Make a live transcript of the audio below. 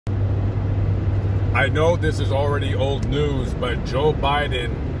I know this is already old news, but Joe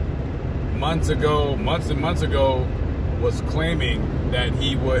Biden months and months ago, was claiming that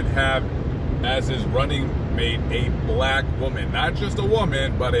he would have as his running mate a black woman. Not just a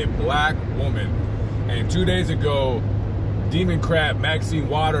woman, but a black woman. And 2 days ago, Democrat Maxine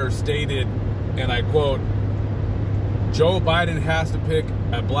Waters stated, and I quote, "Joe Biden has to pick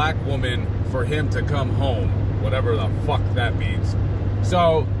a black woman for him to come home," whatever the fuck that means.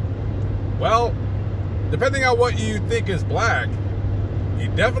 So, well, depending on what you think is black, he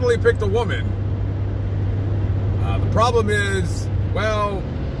definitely picked a woman. The problem is, well,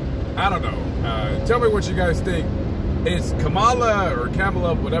 I don't know. Tell me what you guys think. Is Kamala or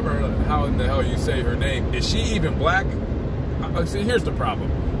Kamala, whatever, how in the hell you say her name, is she even black? See, here's the problem.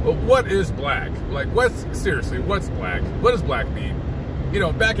 What is black? Like, seriously, what's black? What does black mean? You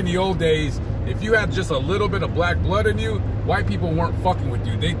know, back in the old days, if you had just a little bit of black blood in you, white people weren't fucking with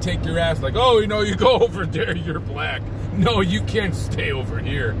you. They'd take your ass like, oh, you know, you go over there, you're black. No, you can't stay over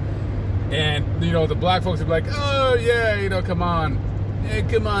here. And, you know, the black folks would be like, oh, yeah, you know, come on. Hey,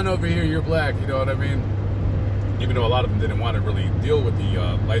 come on over here, you're black. You know what I mean? Even though a lot of them didn't want to really deal with the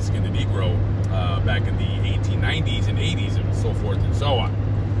light-skinned Negro back in the 1890s and 80s and so forth and so on.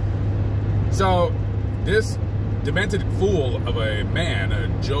 So, this demented fool of a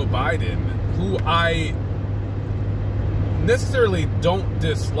man, Joe Biden, who I necessarily don't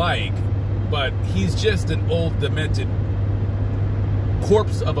dislike, but he's just an old, demented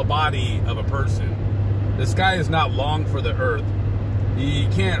corpse of a body of a person. This guy is not long for the earth. He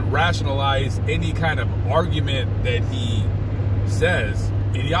can't rationalize any kind of argument that he says.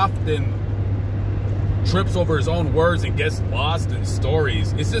 He often trips over his own words and gets lost in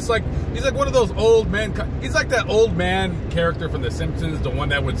stories. It's just like, he's like one of those old men. He's like that old man character from The Simpsons, the one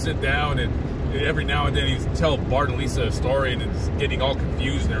that would sit down and every now and then he'd tell Bart and Lisa a story and it's getting all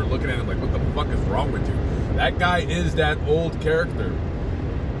confused and they're looking at him like, what the fuck is wrong with you? That guy is that old character.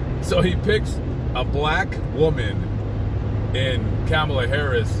 So he picks a black woman in Kamala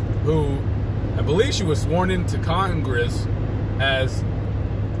Harris, who I believe she was sworn into Congress as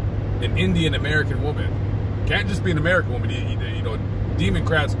an Indian American woman. Can't just be an American woman. You know,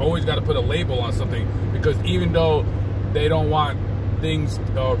 Democrats always got to put a label on something, because even though they don't want things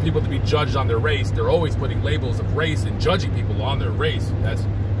or people to be judged on their race, they're always putting labels of race and judging people on their race. That's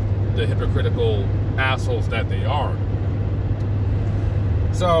the hypocritical assholes that they are.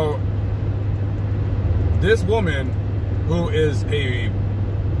 So this woman, who is a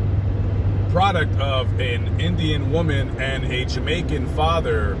product of an Indian woman and a Jamaican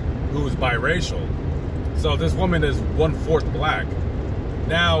father who's biracial. So this woman is 1/4 black.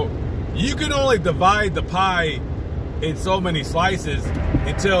 Now, you can only divide the pie in so many slices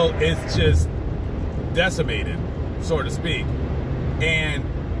until it's just decimated, so to speak. And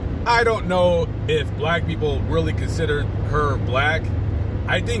I don't know if black people really consider her black.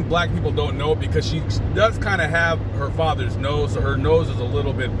 I think black people don't know it because she does kind of have her father's nose, so her nose is a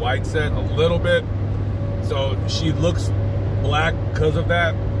little bit wide set, a little bit. So she looks black because of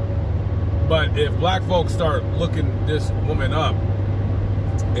that. But if black folks start looking this woman up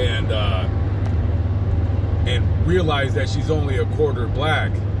and realize that she's only a quarter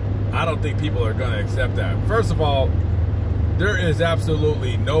black, I don't think people are going to accept that. First of all, there is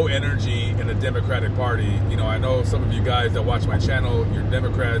absolutely no energy in the Democratic Party. You know, I know some of you guys that watch my channel, you're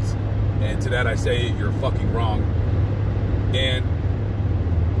Democrats, and to that I say you're fucking wrong. And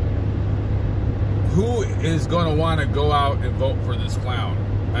who is going to want to go out and vote for this clown?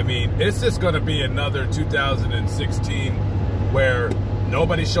 I mean, it's just going to be another 2016 where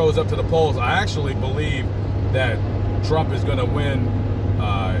nobody shows up to the polls. I actually believe that Trump is going to win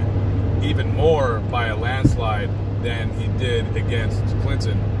even more by a landslide than he did against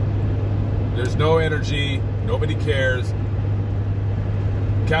Clinton. There's no energy. Nobody cares.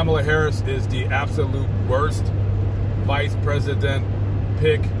 Kamala Harris is the absolute worst vice president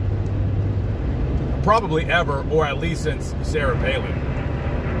pick probably ever, or at least since Sarah Palin.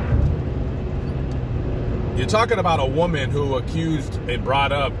 You're talking about a woman who accused and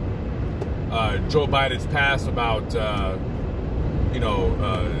brought up Joe Biden's past about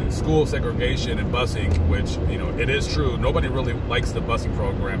school segregation and busing, which, you know, it is true. Nobody really likes the busing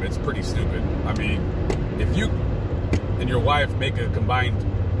program. It's pretty stupid. I mean, if you and your wife make a combined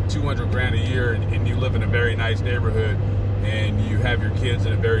 200 grand a year and you live in a very nice neighborhood and you have your kids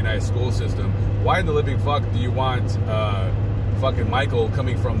in a very nice school system, why in the living fuck do you want fucking Michael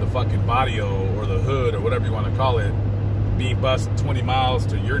coming from the fucking barrio or the hood or whatever you want to call it being bused 20 miles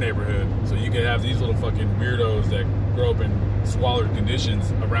to your neighborhood so you can have these little fucking weirdos that grow up in squalid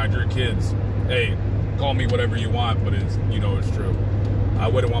conditions around your kids? Hey, call me whatever you want, but it's, you know, it's true. I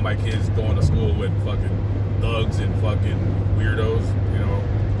wouldn't want my kids going to school with fucking thugs and fucking weirdos, you know.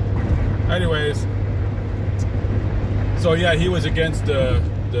 Anyways, so yeah, he was against the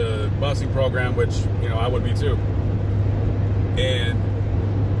busing program, which, you know, I would be too. And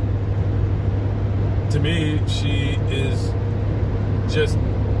to me, she is just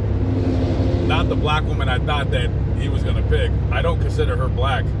not the black woman I thought that he was going to pick. I don't consider her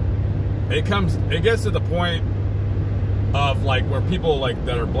black. It gets to the point of like where people like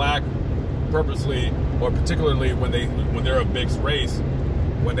that are black purposely, or particularly when they're a mixed race,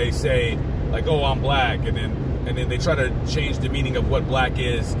 when they say like, oh, I'm black, and then they try to change the meaning of what black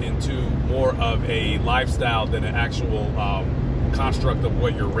is into more of a lifestyle than an actual construct of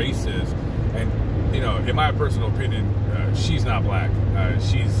what your race is. And, you know, in my personal opinion, she's not black.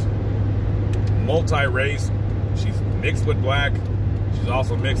 She's multi-race. She's mixed with black. She's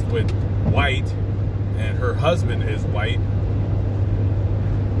also mixed with white, and her husband is white.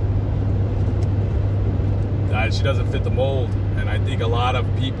 She doesn't fit the mold, and I think a lot of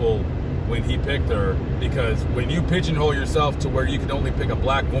people, when he picked her, because when you pigeonhole yourself to where you can only pick a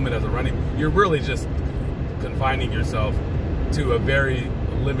black woman as a running, you're really just confining yourself to a very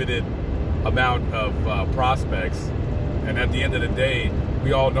limited amount of prospects. And at the end of the day,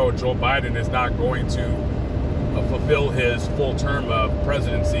 we all know Joe Biden is not going to fulfill his full term of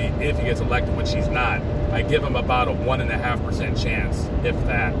presidency if he gets elected, which he's not. I give him about a 1.5% chance, if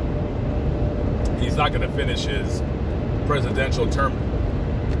that. He's not going to finish his presidential term.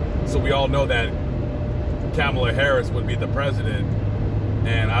 So we all know that Kamala Harris would be the president,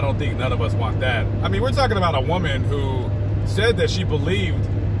 and I don't think none of us want that. I mean, we're talking about a woman who said that she believed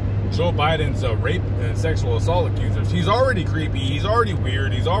Joe Biden's rape and sexual assault accusers. He's already creepy, he's already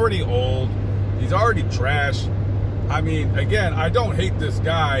weird, he's already old, he's already trash. I mean, again, I don't hate this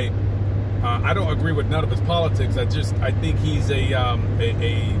guy. I don't agree with none of his politics. I think he's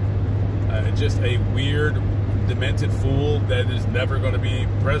just a weird, demented fool that is never going to be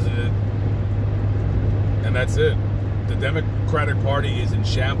president. And that's it. The Democratic Party is in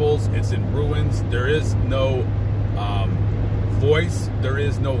shambles. It's in ruins. There is no voice. There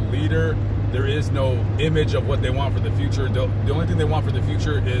is no leader. There is no image of what they want for the future. The only thing they want for the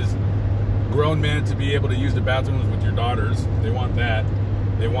future is grown men to be able to use the bathrooms with your daughters. They want that.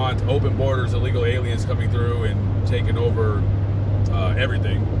 They want open borders, illegal aliens coming through and taking over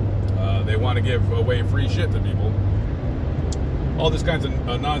everything. They want to give away free shit to people. All this kinds of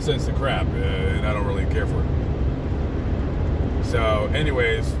nonsense and crap, and I don't really care for it. So,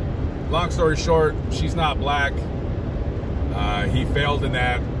 anyways, long story short, she's not black. He failed in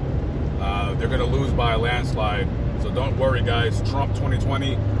that. They're going to lose by a landslide. So don't worry, guys. Trump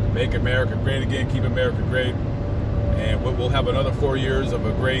 2020, make America great again, keep America great. And we'll have another 4 years of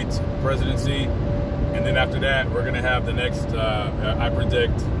a great presidency. And then after that, we're going to have the next, I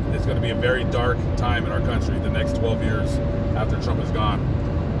predict, it's going to be a very dark time in our country, the next 12 years after Trump is gone.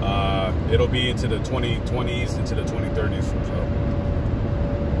 It'll be into the 2020s, into the 2030s.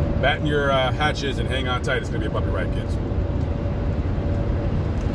 So batten your hatches and hang on tight. It's going to be a bumpy ride, kids.